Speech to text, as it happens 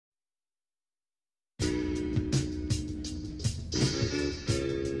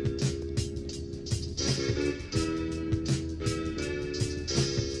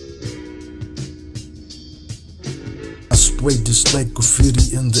wait, just like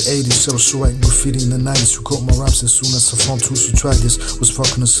graffiti in the 80s. I was writing graffiti in the 90s. Who caught my rhymes as soon as I found two who tried this. Was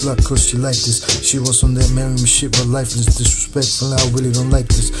fucking a slut cause she liked this. She was on that marry me shit but lifeless. Disrespectful, I really don't like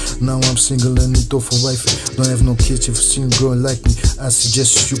this. Now I'm single and need for wifey. Don't have no kids. If you see a girl like me, I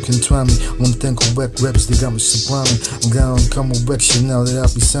suggest you can try me. One thing on whack raps, they got me sublimin'. I'm gonna come with whack shit now that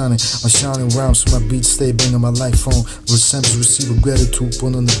I'll be signing. My shining rhymes, my beats stay banging my life on. Resembles receive a gratitude,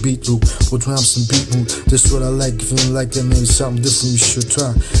 put on the beat loop. Put rhymes and beat mood. This what I like. If you don't like that, maybe something different you should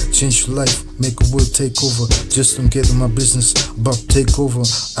try. Change your life, make a world take over. Just don't get in my business about take over.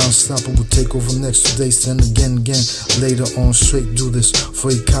 Unstoppable take over next today, then again. Later on, straight do this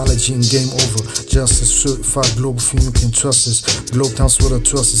for ecology and game over. Justice certified Globalfirm, you can trust this. Globe Town's what I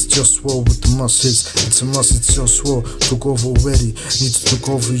trust is JustWar with the must hits. It's a must, it's JustWar. Took over already, need to took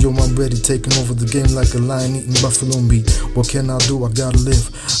over, yo, I'm ready. Taking over the game like a lion eating buffalo meat. What can I do? I gotta live,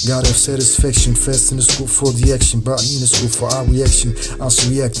 gotta have satisfaction. Fast in the school for the action, but in the school for our reaction. I was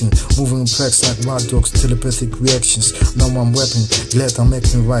reacting, moving in tracks like wild dogs, telepathic reactions. Now I'm rapping, glad I'm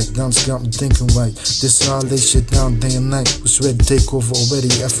acting right. Guns got me thinking right. This is how I lay shit down day and night. Was ready to take over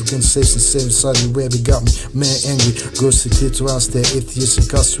already. African slaves and slaves, Saudi Arabia got me mad angry. Girls to clear to us, they're atheists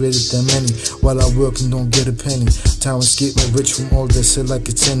incarcerated, there many. While I work and don't get a penny. Time escape me rich from all they say like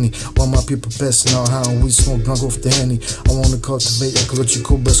it's any. While my people passing out how we smoke drunk off the Henny. I wanna cultivate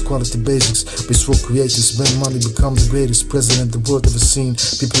ecological best quality basics. Peaceful creators, spend money, become the greatest president the world ever seen.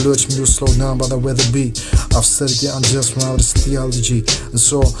 People urge me to slow down, but I'd rather be. I've studied the unjust one, this theology. And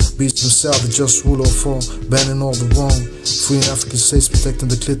so, beats themselves, the just rule of all, banning all the wrong. Freeing African states, protecting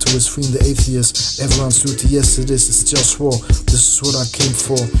the clitoris, freeing the atheists. Everyone's duty, yes it is, it's just war. This is what I came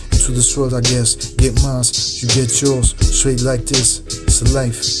for, into this world I guess. Get mine, you get yours, straight like this. It's a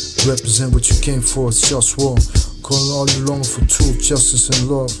life, represent what you came for, it's just war. Calling all you longing for truth, justice and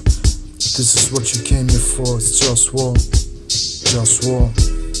love. This is what you came here for, it's just war. Just war.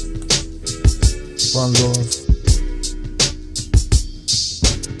 One love.